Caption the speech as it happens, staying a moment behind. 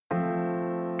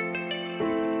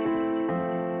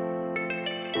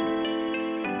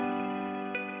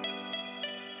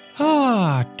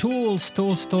Tools.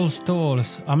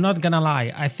 I'm not gonna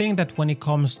lie. I think that when it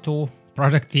comes to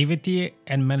productivity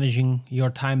and managing your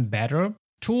time better,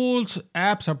 tools,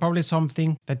 apps are probably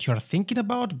something that you're thinking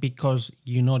about because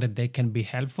you know that they can be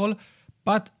helpful.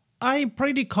 But I'm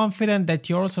pretty confident that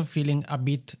you're also feeling a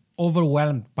bit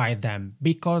overwhelmed by them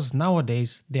because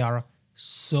nowadays there are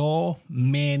so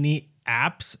many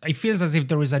apps. It feels as if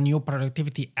there is a new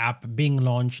productivity app being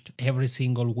launched every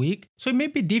single week. So it may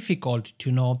be difficult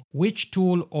to know which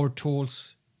tool or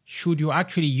tools should you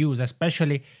actually use,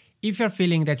 especially if you're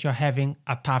feeling that you're having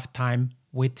a tough time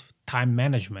with time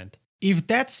management. If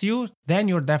that's you, then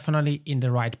you're definitely in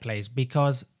the right place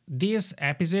because today's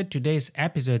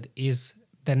episode is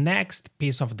the next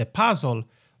piece of the puzzle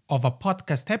of a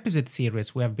podcast episode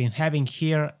series we have been having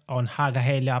here on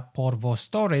Hagahelia Porvo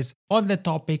Stories on the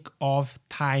topic of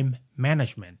time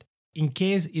management. In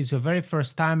case it's your very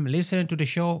first time listening to the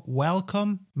show,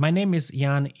 welcome. My name is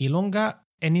Jan Ilunga,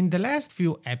 and in the last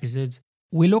few episodes,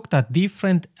 we looked at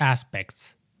different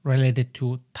aspects related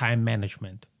to time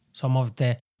management. Some of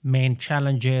the main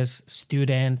challenges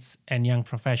students and young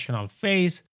professionals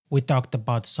face. We talked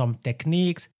about some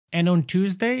techniques. And on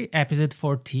Tuesday, episode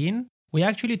 14, we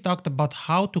actually talked about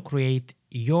how to create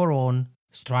your own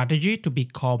strategy to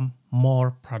become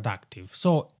more productive.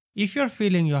 So if you're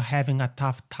feeling you're having a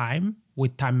tough time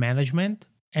with time management,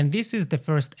 and this is the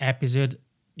first episode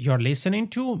you're listening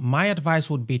to, my advice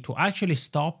would be to actually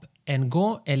stop and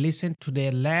go and listen to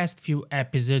the last few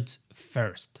episodes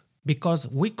first. Because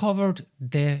we covered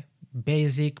the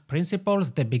basic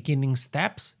principles, the beginning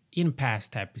steps in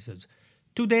past episodes.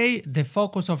 Today, the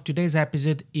focus of today's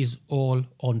episode is all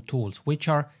on tools, which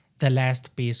are the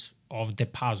last piece of the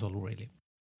puzzle, really.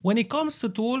 When it comes to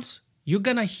tools, you're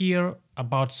gonna hear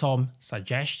about some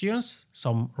suggestions,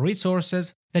 some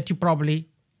resources that you probably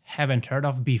haven't heard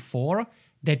of before,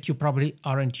 that you probably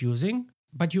aren't using,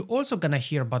 but you're also gonna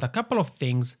hear about a couple of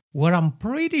things where I'm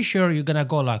pretty sure you're gonna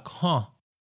go like,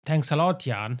 thanks a lot,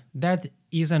 Jan. That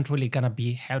isn't really gonna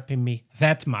be helping me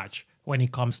that much when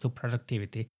it comes to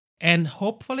productivity. And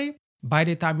hopefully, by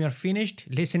the time you're finished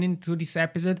listening to this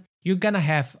episode, you're gonna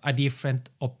have a different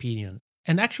opinion.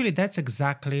 And actually, that's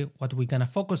exactly what we're gonna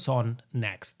focus on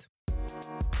next.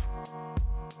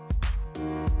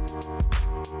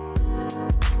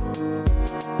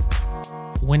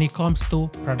 When it comes to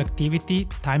productivity,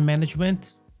 time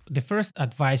management, the first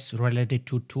advice related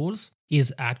to tools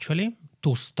is actually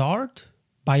to start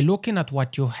by looking at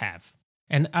what you have.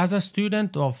 And as a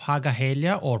student of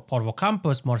Hagahelia or Porvo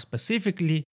Campus more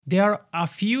specifically, there are a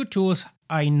few tools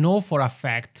I know for a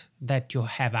fact that you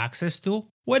have access to.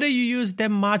 Whether you use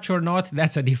them much or not,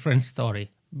 that's a different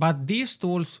story. But these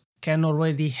tools can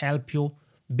already help you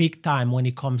big time when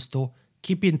it comes to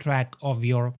keeping track of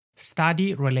your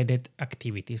study-related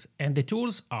activities. And the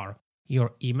tools are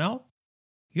your email,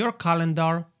 your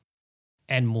calendar,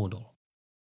 and Moodle.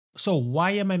 So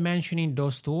why am I mentioning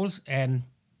those tools and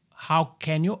how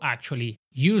can you actually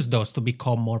use those to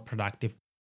become more productive?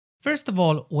 First of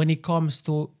all, when it comes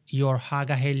to your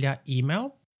Hagahelia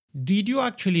email, did you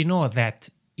actually know that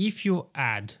if you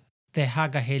add the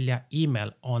Hagahelia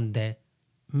email on the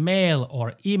mail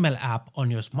or email app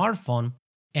on your smartphone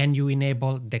and you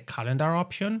enable the calendar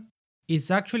option,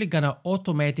 it's actually gonna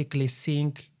automatically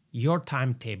sync your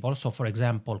timetable. So for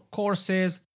example,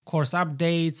 courses, course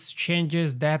updates,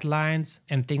 changes, deadlines,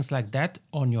 and things like that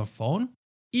on your phone.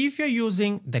 If you're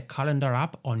using the calendar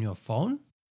app on your phone,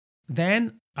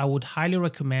 then I would highly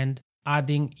recommend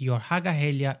adding your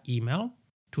Hagahelia email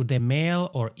to the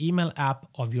mail or email app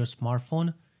of your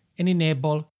smartphone and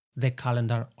enable the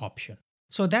calendar option.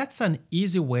 So that's an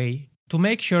easy way to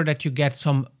make sure that you get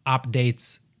some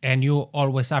updates and you're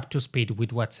always up to speed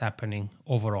with what's happening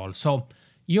overall. So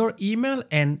your email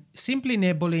and simply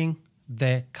enabling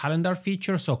the calendar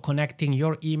feature, so connecting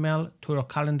your email to your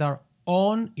calendar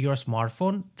on your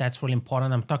smartphone, that's really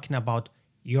important. I'm talking about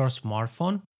your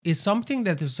smartphone, is something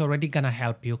that is already going to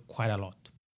help you quite a lot.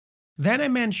 Then I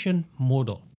mentioned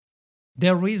Moodle.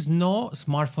 There is no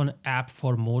smartphone app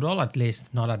for Moodle, at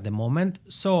least not at the moment.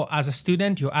 So as a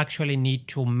student, you actually need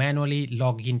to manually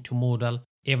log into Moodle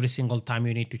every single time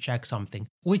you need to check something,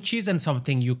 which isn't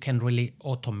something you can really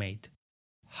automate.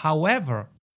 However,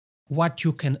 what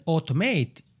you can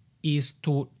automate is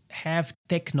to have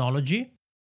technology,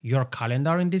 your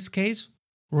calendar in this case,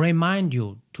 remind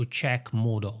you to check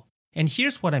Moodle. And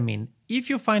here's what I mean. If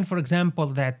you find, for example,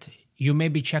 that you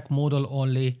maybe check Moodle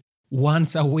only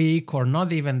once a week or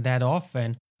not even that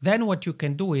often, then what you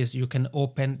can do is you can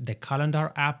open the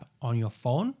calendar app on your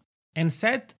phone and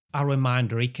set a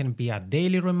reminder. It can be a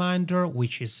daily reminder,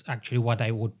 which is actually what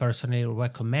I would personally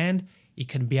recommend. It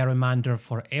can be a reminder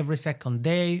for every second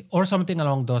day or something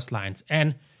along those lines.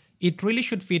 And it really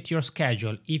should fit your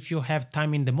schedule. If you have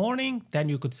time in the morning, then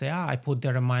you could say, I put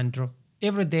the reminder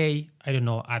every day, I don't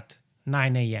know, at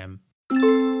 9 a.m.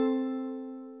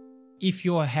 If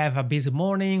you have a busy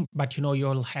morning, but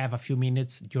you'll have a few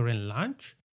minutes during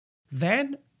lunch,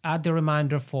 then add the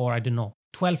reminder for, I don't know,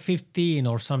 12:15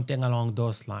 or something along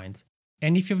those lines.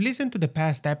 And if you've listened to the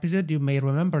past episode, you may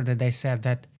remember that I said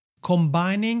that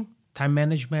combining time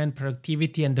management,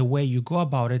 productivity, and the way you go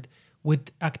about it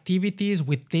with activities,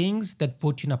 with things that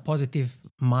put you in a positive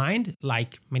mind,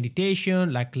 like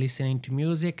meditation, like listening to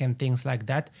music and things like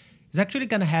that, is actually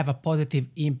going to have a positive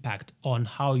impact on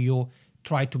how you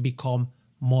try to become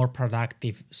more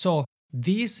productive. So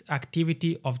this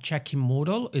activity of checking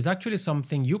Moodle is actually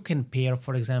something you can pair,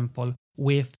 for example,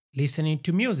 with listening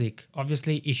to music.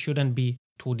 Obviously, it shouldn't be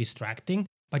too distracting,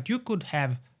 but you could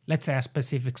have, let's say, a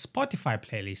specific Spotify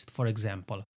playlist, for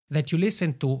example, that you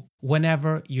listen to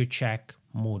whenever you check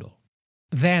Moodle.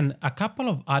 Then a couple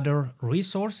of other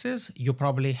resources you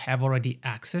probably have already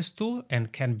access to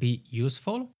and can be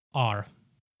useful are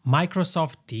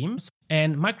Microsoft Teams.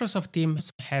 And Microsoft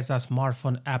Teams has a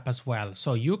smartphone app as well.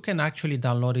 So you can actually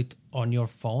download it on your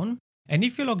phone. And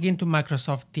if you log into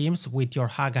Microsoft Teams with your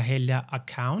Haaga-Helia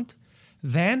account,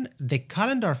 then the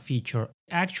calendar feature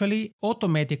actually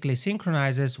automatically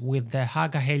synchronizes with the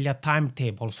Haaga-Helia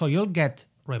timetable. So you'll get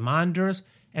reminders,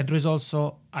 and there is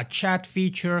also a chat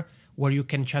feature where you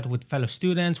can chat with fellow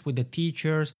students, with the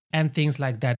teachers, and things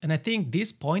like that. And I think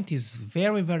this point is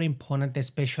very, very important,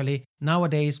 especially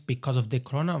nowadays because of the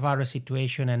coronavirus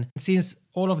situation. And since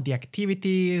all of the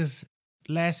activities,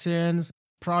 lessons,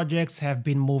 projects have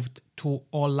been moved to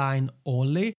online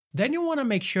only, then you want to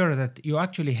make sure that you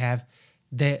actually have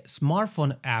the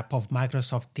smartphone app of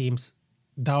Microsoft Teams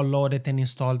downloaded and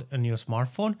installed on your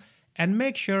smartphone, and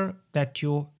make sure that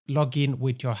you log in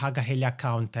with your Haaga-Helia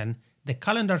account and the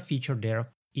calendar feature there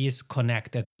is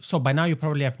connected. So by now you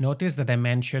probably have noticed that I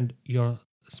mentioned your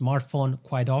smartphone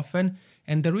quite often.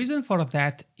 And the reason for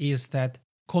that is that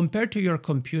compared to your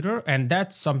computer, and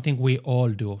that's something we all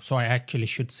do, so I actually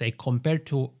should say compared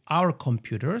to our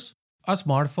computers, a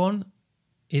smartphone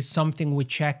is something we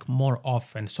check more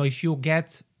often. So if you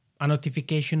get a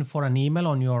notification for an email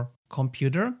on your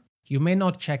computer, you may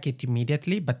not check it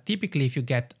immediately, but typically if you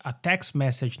get a text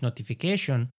message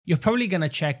notification, you're probably going to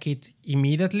check it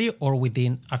immediately or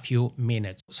within a few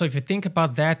minutes. So if you think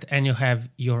about that and you have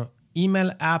your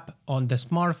email app on the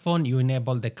smartphone, you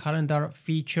enable the calendar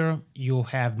feature, you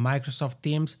have Microsoft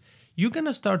Teams, you're going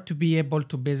to start to be able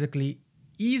to basically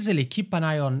easily keep an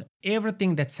eye on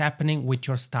everything that's happening with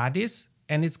your studies.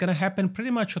 And it's going to happen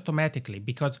pretty much automatically,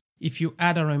 because if you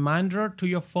add a reminder to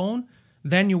your phone,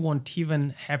 then you won't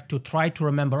even have to try to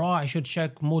remember, I should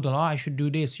check Moodle, I should do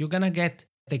this. You're going to get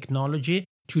technology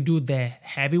to do the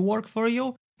heavy work for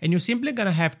you. And you're simply going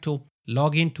to have to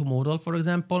log into Moodle, for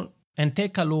example, and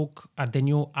take a look at the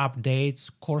new updates,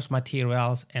 course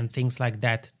materials, and things like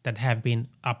that that have been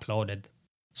uploaded.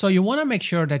 So you want to make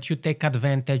sure that you take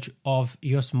advantage of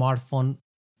your smartphone,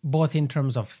 both in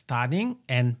terms of studying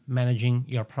and managing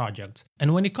your projects.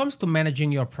 And when it comes to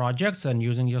managing your projects and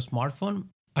using your smartphone,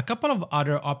 a couple of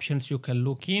other options you can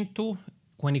look into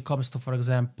when it comes to, for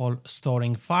example,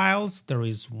 storing files. There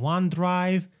is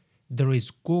OneDrive, there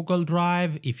is Google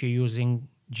Drive if you're using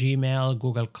Gmail,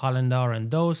 Google Calendar, and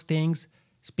those things.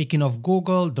 Speaking of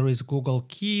Google, there is Google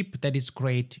Keep that is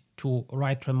great to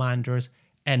write reminders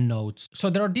and notes. So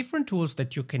there are different tools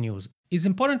that you can use. It's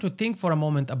important to think for a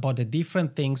moment about the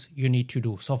different things you need to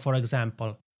do. So for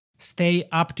example, stay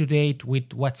up to date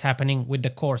with what's happening with the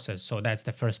courses. So that's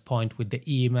the first point, with the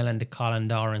email and the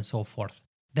calendar and so forth.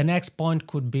 The next point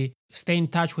could be stay in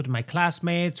touch with my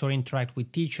classmates or interact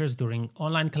with teachers during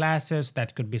online classes.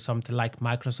 That could be something like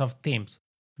Microsoft Teams.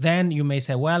 Then you may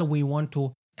say, well, we want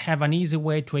to have an easy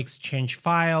way to exchange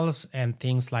files and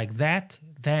things like that.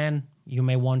 Then you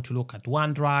may want to look at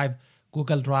OneDrive,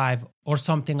 Google Drive, or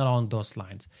something along those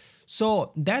lines.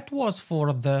 So that was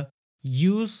for the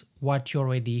use what you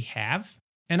already have.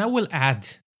 And I will add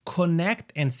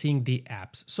connect and sync the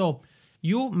apps. So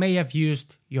you may have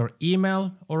used your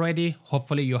email already.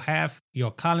 Hopefully you have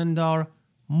your calendar,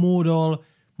 Moodle,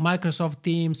 Microsoft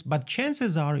Teams, but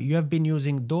chances are you have been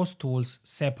using those tools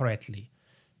separately.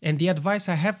 And the advice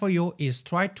I have for you is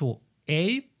try to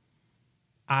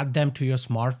add them to your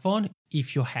smartphone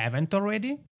if you haven't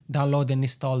already. Download and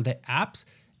install the apps.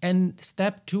 And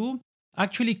step 2,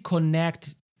 actually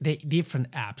connect the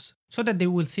different apps so that they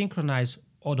will synchronize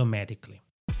automatically.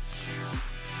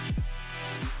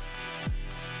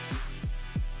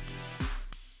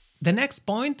 The next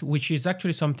point, which is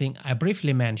actually something I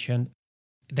briefly mentioned,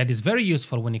 that is very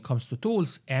useful when it comes to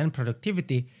tools and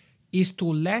productivity is to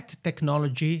let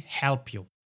technology help you.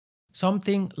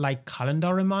 Something like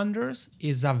calendar reminders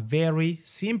is a very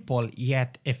simple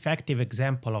yet effective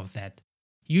example of that.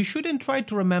 You shouldn't try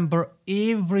to remember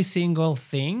every single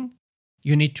thing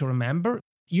you need to remember.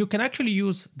 You can actually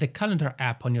use the calendar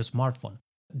app on your smartphone.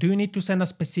 Do you need to send a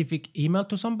specific email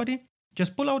to somebody?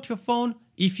 Just pull out your phone.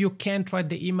 If you can't write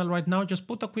the email right now, just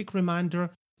put a quick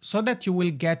reminder so that you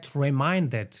will get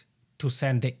reminded to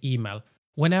send the email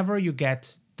whenever you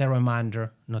get the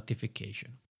reminder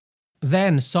notification.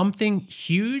 Then something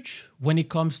huge when it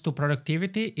comes to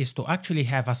productivity is to actually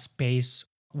have a space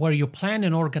where you plan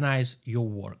and organize your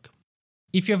work.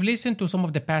 If you've listened to some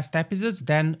of the past episodes,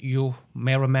 then you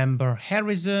may remember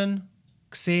Harrison,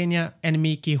 Xenia, and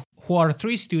Miki, who are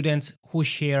 3 students who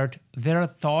shared their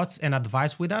thoughts and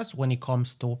advice with us when it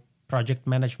comes to project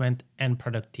management and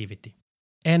productivity.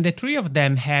 And the 3 of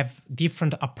them have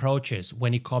different approaches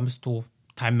when it comes to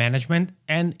time management,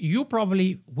 and you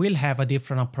probably will have a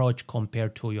different approach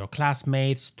compared to your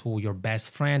classmates, to your best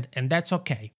friend, and that's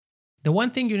okay. The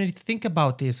one thing you need to think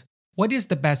about is, what is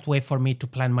the best way for me to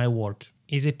plan my work?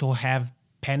 Is it to have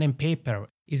pen and paper?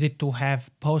 Is it to have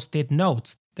post-it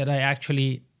notes that I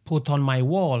actually put on my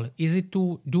wall? Is it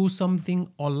to do something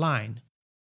online?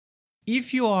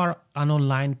 If you are an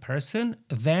online person,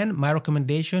 then my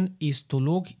recommendation is to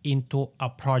look into a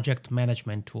project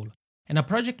management tool. And a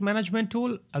project management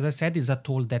tool, as I said, is a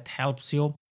tool that helps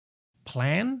you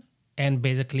plan and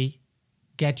basically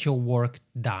get your work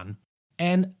done.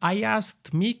 And I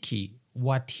asked Miki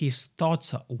what his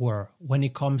thoughts were when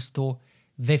it comes to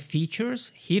the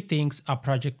features he thinks a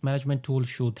project management tool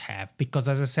should have. Because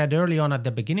as I said early on at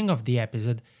the beginning of the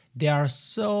episode, there are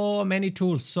so many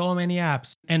tools, so many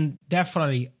apps, and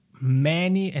definitely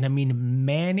many, and I mean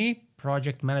many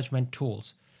project management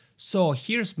tools. So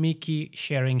here's Miki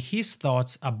sharing his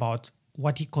thoughts about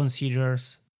what he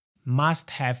considers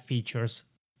must-have features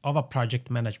of a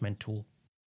project management tool.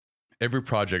 Every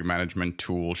project management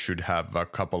tool should have a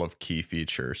couple of key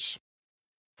features.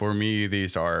 For me,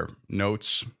 these are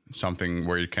notes, something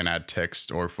where you can add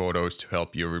text or photos to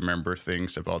help you remember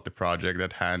things about the project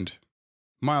at hand.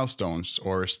 Milestones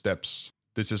or steps.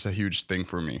 This is a huge thing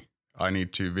for me. I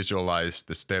need to visualize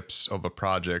the steps of a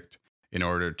project in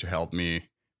order to help me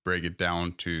break it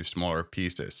down to smaller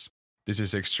pieces. This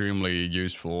is extremely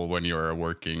useful when you're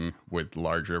working with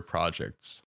larger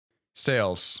projects.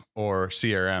 Sales or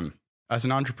CRM. As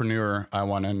an entrepreneur, I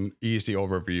want an easy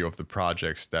overview of the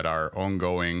projects that are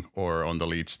ongoing or on the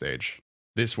lead stage.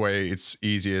 This way, it's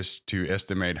easiest to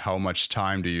estimate how much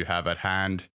time do you have at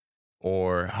hand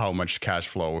or how much cash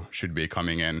flow should be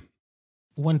coming in.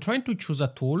 When trying to choose a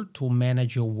tool to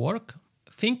manage your work,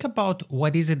 think about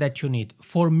what is it that you need.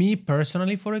 For me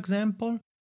personally, for example,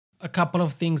 a couple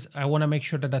of things I want to make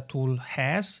sure that a tool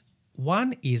has.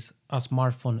 One is a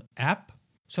smartphone app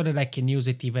so that I can use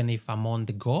it even if I'm on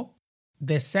the go.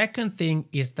 The second thing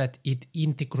is that it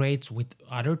integrates with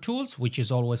other tools, which is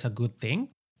always a good thing.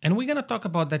 And we're going to talk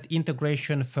about that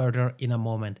integration further in a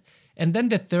moment. And then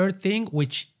the third thing,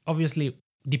 which obviously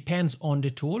depends on the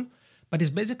tool, but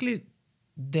is basically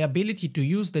the ability to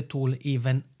use the tool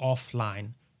even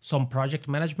offline. Some project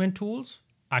management tools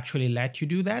actually let you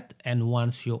do that. And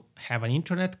once you have an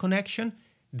internet connection,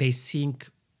 they sync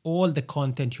all the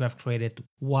content you have created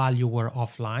while you were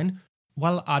offline,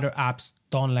 while other apps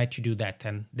don't let you do that,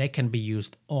 and they can be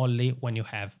used only when you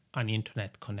have an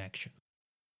internet connection.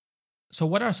 So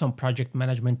what are some project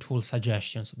management tool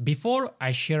suggestions? Before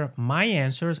I share my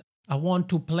answers, I want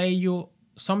to play you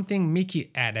something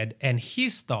Miki added and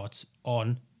his thoughts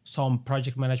on some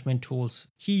project management tools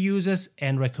he uses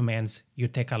and recommends you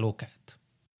take a look at.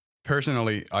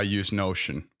 Personally, I use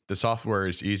Notion. The software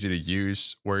is easy to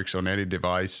use, works on any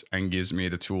device, and gives me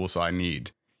the tools I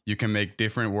need. You can make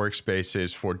different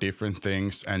workspaces for different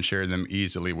things and share them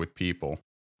easily with people.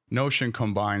 Notion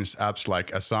combines apps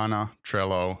like Asana,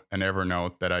 Trello, and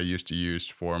Evernote that I used to use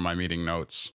for my meeting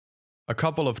notes. A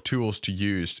couple of tools to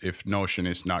use if Notion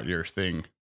is not your thing.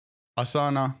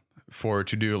 Asana for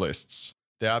to-do lists.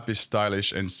 The app is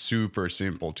stylish and super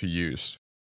simple to use.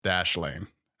 Dashlane.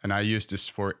 And I use this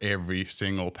for every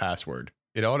single password.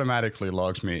 It automatically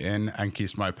logs me in and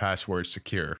keeps my password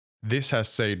secure. This has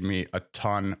saved me a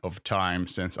ton of time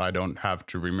since I don't have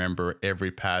to remember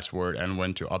every password and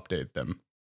when to update them.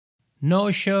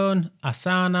 Notion,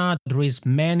 Asana, there is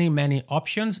many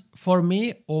options. For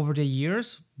me, over the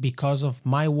years, because of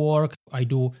my work, I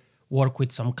do work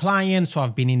with some clients, so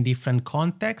I've been in different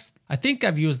contexts. I think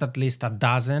I've used at least a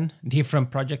dozen different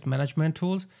project management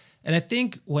tools. And I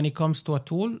think when it comes to a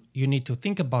tool, you need to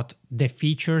think about the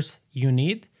features you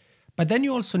need, But then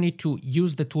you also need to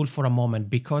use the tool for a moment,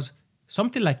 because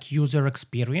something like user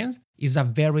experience is a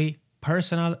very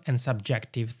personal and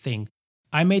subjective thing.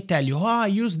 I may tell you, I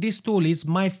use this tool, it's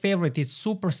my favorite, it's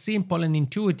super simple and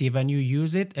intuitive, and you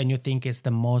use it and you think it's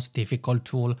the most difficult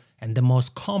tool and the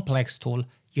most complex tool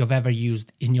you've ever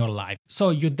used in your life.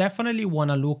 So you definitely want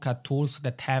to look at tools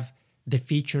that have the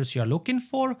features you're looking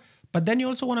for, but then you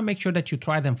also want to make sure that you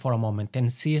try them for a moment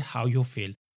and see how you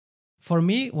feel. For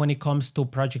me, when it comes to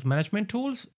project management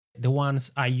tools, the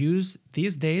ones I use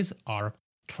these days are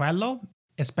Trello,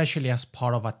 especially as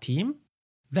part of a team.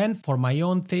 Then for my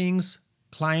own things,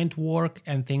 client work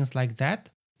and things like that,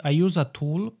 I use a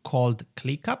tool called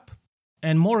ClickUp.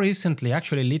 And more recently,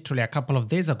 actually literally a couple of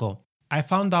days ago, I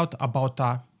found out about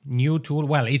a new tool.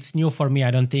 Well, it's new for me.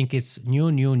 I don't think it's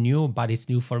new, but it's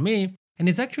new for me. And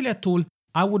it's actually a tool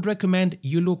I would recommend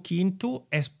you look into,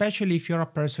 especially if you're a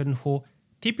person who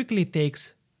typically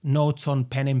takes notes on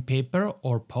pen and paper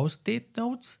or post-it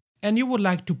notes, and you would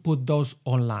like to put those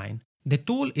online. The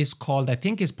tool is called, I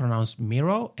think it's pronounced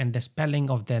Miro, and the spelling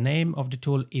of the name of the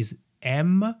tool is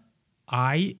Miro,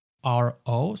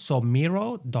 so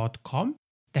Miro.com.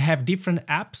 They have different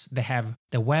apps. They have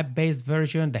the web-based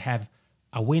version, they have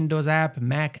a Windows app,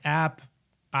 Mac app,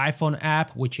 iPhone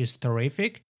app, which is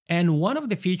terrific. And one of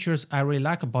the features I really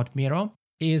like about Miro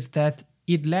is that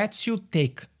it lets you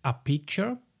take a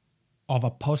picture of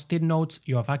a post-it note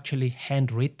you have actually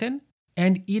handwritten,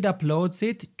 and it uploads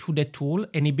it to the tool,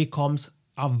 and it becomes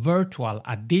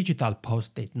a digital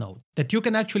post-it note that you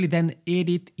can actually then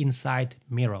edit inside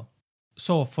Miro.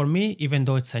 So for me, even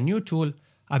though it's a new tool,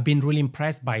 I've been really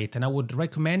impressed by it, and I would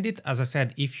recommend it, as I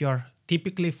said, if you're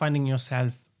typically finding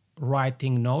yourself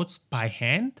writing notes by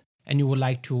hand and you would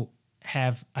like to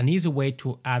have an easy way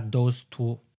to add those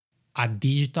to a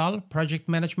digital project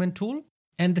management tool.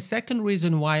 And the second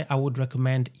reason why I would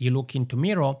recommend you look into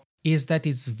Miro is that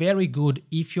it's very good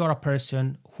if you're a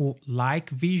person who like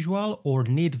visual or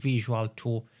need visual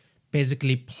to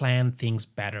basically plan things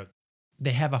better.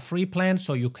 They have a free plan,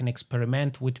 so you can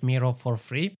experiment with Miro for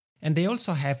free. And they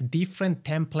also have different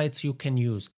templates you can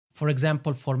use. For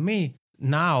example, for me,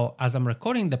 now as I'm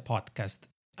recording the podcast,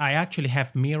 I actually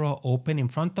have Miro open in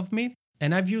front of me.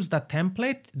 And I've used a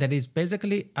template that is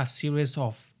basically a series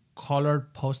of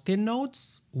colored post-it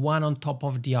notes, one on top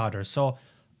of the other. So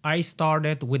I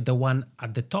started with the one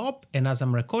at the top, and as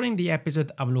I'm recording the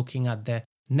episode, I'm looking at the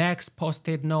next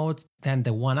post-it note, then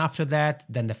the one after that,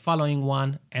 then the following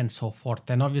one, and so forth.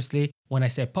 And obviously, when I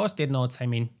say post-it notes, I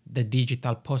mean the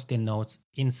digital post-it notes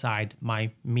inside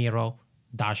my Miro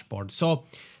dashboard. So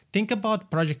think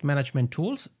about project management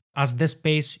tools as the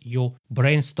space you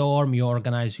brainstorm, you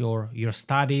organize your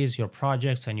studies, your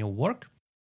projects, and your work.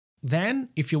 Then,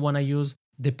 if you want to use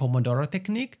the Pomodoro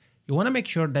technique, you want to make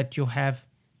sure that you have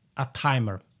a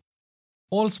timer.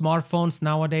 All smartphones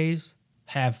nowadays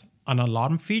have an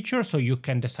alarm feature, so you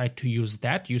can decide to use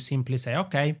that. You simply say,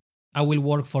 okay, I will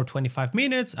work for 25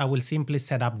 minutes. I will simply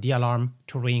set up the alarm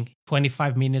to ring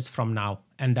 25 minutes from now,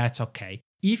 and that's okay.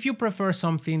 If you prefer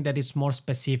something that is more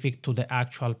specific to the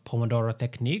actual Pomodoro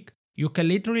technique, you can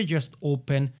literally just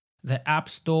open the App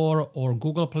Store or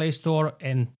Google Play Store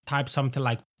and type something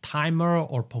like timer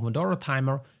or Pomodoro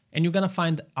timer, and you're going to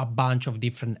find a bunch of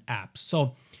different apps.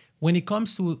 So when it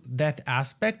comes to that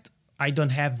aspect, I don't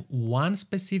have one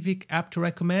specific app to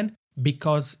recommend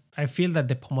because I feel that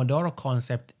the Pomodoro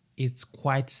concept is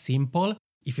quite simple.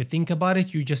 If you think about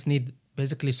it, you just need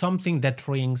basically something that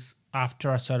rings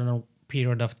after a certain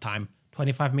period of time,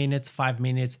 25 minutes, 5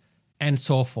 minutes, and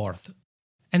so forth.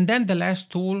 And then the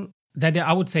last tool that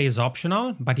I would say is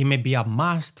optional, but it may be a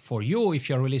must for you if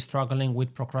you're really struggling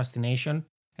with procrastination,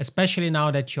 especially now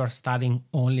that you're studying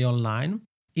only online,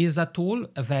 is a tool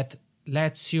that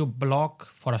lets you block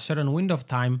for a certain window of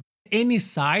time any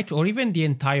site or even the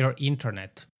entire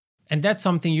internet. And that's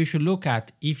something you should look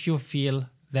at if you feel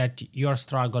that you're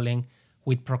struggling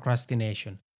with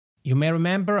procrastination. You may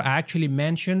remember I actually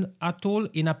mentioned a tool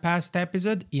in a past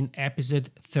episode, in episode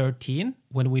 13,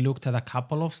 when we looked at a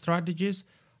couple of strategies.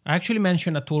 I actually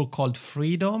mentioned a tool called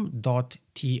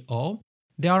freedom.to.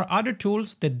 There are other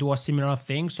tools that do a similar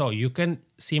thing, so you can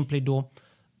simply do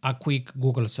a quick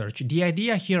Google search. The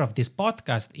idea here of this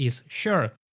podcast is,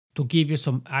 sure, to give you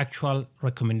some actual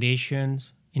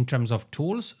recommendations in terms of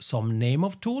tools, some name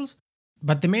of tools,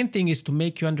 but the main thing is to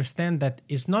make you understand that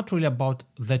it's not really about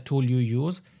the tool you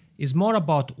use, it's more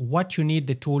about what you need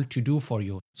the tool to do for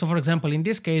you. So for example, in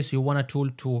this case, you want a tool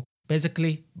to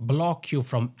basically block you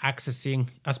from accessing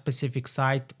a specific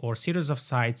site or series of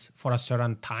sites for a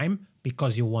certain time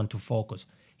because you want to focus.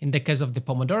 In the case of the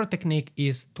Pomodoro technique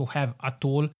is to have a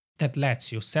tool that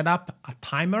lets you set up a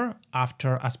timer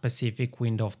after a specific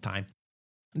window of time.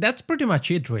 That's pretty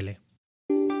much it, really.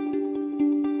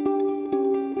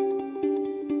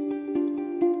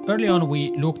 Early on,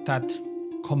 we looked at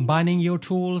combining your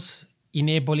tools,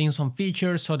 enabling some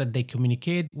features so that they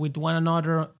communicate with one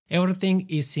another. Everything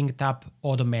is synced up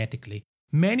automatically.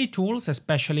 Many tools,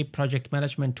 especially project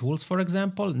management tools, for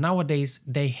example, nowadays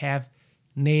they have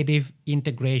native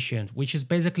integrations, which is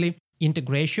basically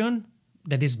integration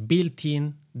that is built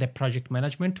in the project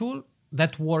management tool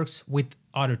that works with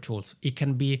other tools. It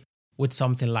can be with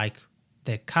something like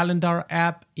the calendar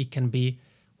app. It can be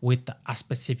with a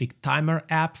specific timer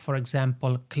app, for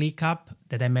example, ClickUp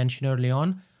that I mentioned early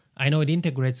on. I know it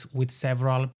integrates with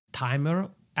several timer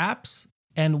apps.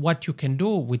 And what you can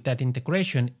do with that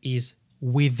integration is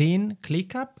within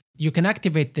ClickUp, you can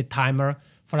activate the timer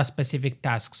for a specific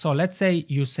task. So let's say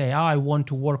you say, I want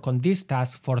to work on this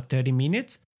task for 30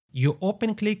 minutes. You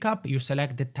open ClickUp, you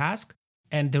select the task,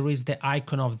 and there is the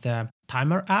icon of the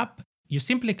timer app. You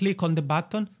simply click on the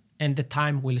button and the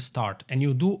time will start. And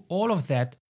you do all of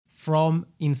that from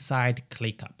inside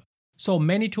ClickUp. So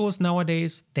many tools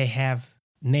nowadays, they have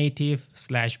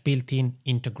native/built-in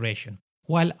integration,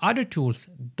 while other tools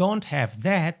don't have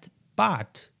that,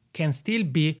 but can still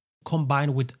be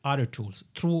combined with other tools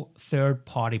through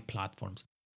third-party platforms.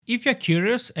 If you're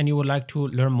curious and you would like to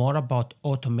learn more about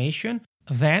automation,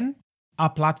 then a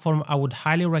platform I would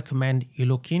highly recommend you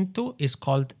look into is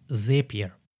called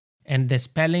Zapier. And the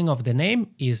spelling of the name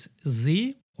is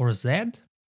Z or Z,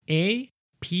 A-P-I-E-R,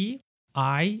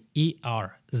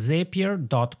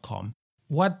 Zapier.com.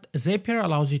 What Zapier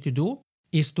allows you to do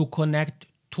is to connect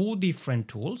two different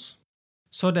tools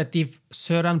so that if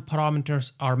certain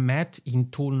parameters are met in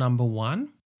tool number 1,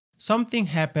 something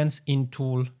happens in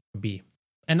tool B.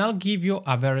 And I'll give you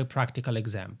a very practical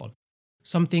example.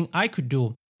 Something I could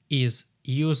do is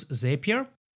use Zapier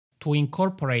to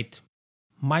incorporate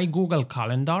my Google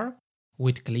Calendar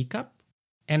with ClickUp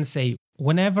and say,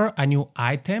 whenever a new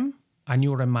item, a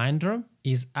new reminder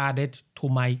is added to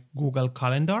my Google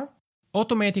Calendar,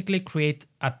 automatically create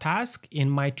a task in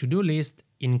my to-do list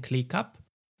in ClickUp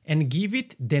and give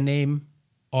it the name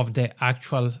of the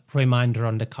actual reminder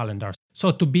on the calendar.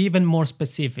 So to be even more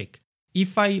specific,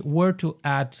 if I were to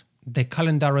add the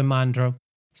calendar reminder,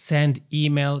 send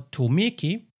email to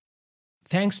Mickey,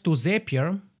 thanks to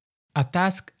Zapier, a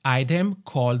task item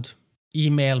called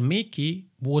email Mickey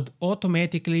would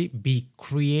automatically be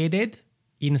created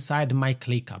inside my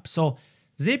ClickUp. So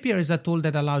Zapier is a tool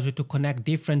that allows you to connect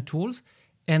different tools,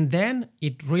 and then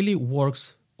it really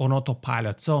works on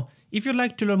autopilot. So if you'd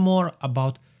like to learn more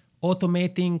about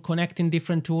automating, connecting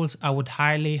different tools, I would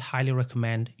highly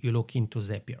recommend you look into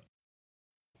Zapier.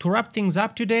 To wrap things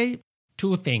up today,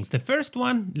 2 things. The first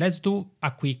one, let's do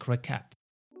a quick recap.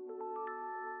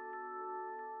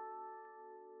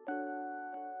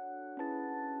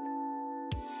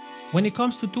 When it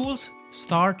comes to tools,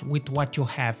 start with what you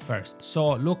have first.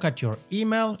 So look at your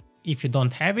email. If you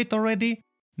don't have it already,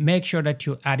 make sure that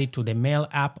you add it to the Mail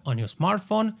app on your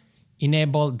smartphone.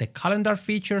 Enable the calendar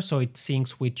feature so it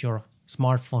syncs with your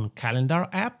smartphone calendar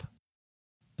app.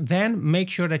 Then make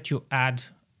sure that you add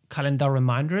calendar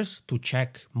reminders to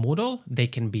check Moodle. They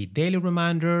can be daily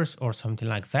reminders or something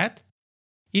like that.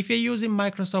 If you're using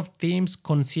Microsoft Teams,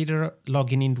 consider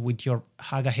logging in with your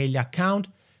Hagahelia account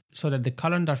so that the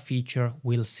calendar feature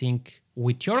will sync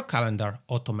with your calendar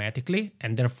automatically,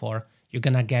 and therefore you're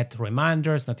gonna get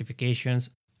reminders, notifications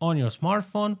on your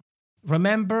smartphone.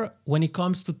 Remember, when it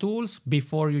comes to tools,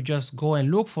 before you just go and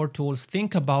look for tools,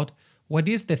 think about what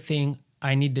is the thing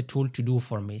I need the tool to do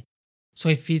for me. So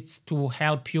if it's to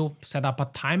help you set up a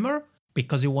timer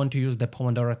because you want to use the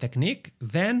Pomodoro technique,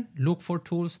 then look for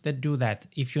tools that do that.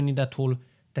 If you need a tool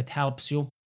that helps you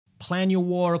plan your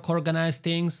work, organize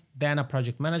things, then a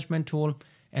project management tool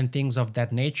and things of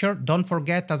that nature. Don't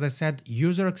forget, as I said,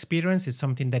 user experience is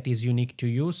something that is unique to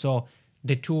you. So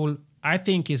the tool I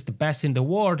think is the best in the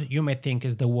world, you may think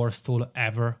is the worst tool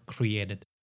ever created.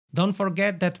 Don't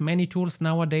forget that many tools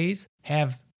nowadays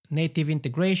have native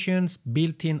integrations,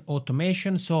 built-in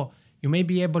automation. So you may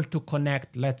be able to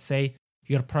connect, let's say,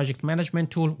 your project management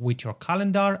tool with your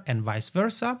calendar and vice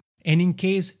versa. And in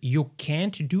case you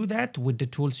can't do that with the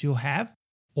tools you have,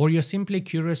 or you're simply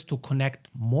curious to connect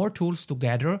more tools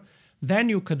together, then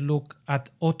you could look at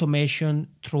automation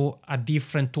through a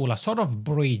different tool, a sort of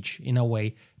bridge in a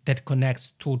way that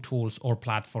connects 2 tools or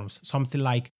platforms, something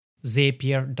like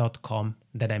Zapier.com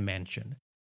that I mentioned.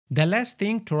 The last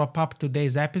thing to wrap up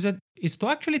today's episode is to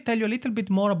actually tell you a little bit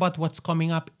more about what's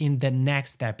coming up in the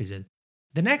next episode.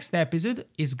 The next episode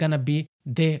is gonna be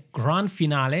the grand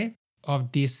finale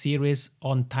of this series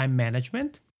on time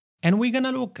management. And we're going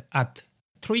to look at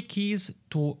 3 keys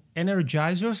to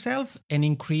energize yourself and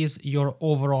increase your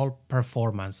overall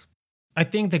performance. I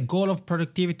think the goal of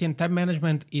productivity and time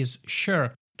management is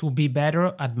sure to be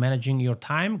better at managing your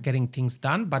time, getting things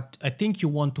done, but I think you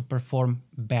want to perform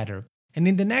better. And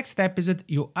in the next episode,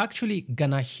 you're actually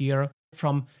gonna hear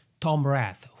from Tom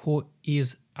Rath, who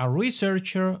is a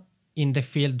researcher in the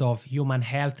field of human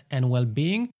health and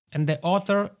well-being and the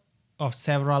author of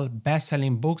several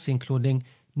best-selling books, including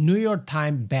New York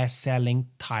Times best-selling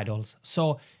titles.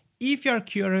 So if you're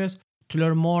curious to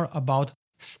learn more about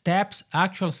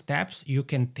actual steps you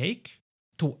can take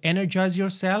to energize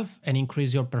yourself and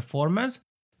increase your performance,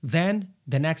 then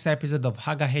the next episode of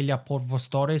Hagahelia Porvo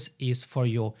Stories is for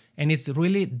you. And it's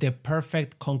really the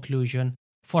perfect conclusion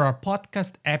for our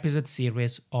podcast episode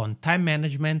series on time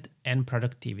management and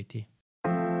productivity.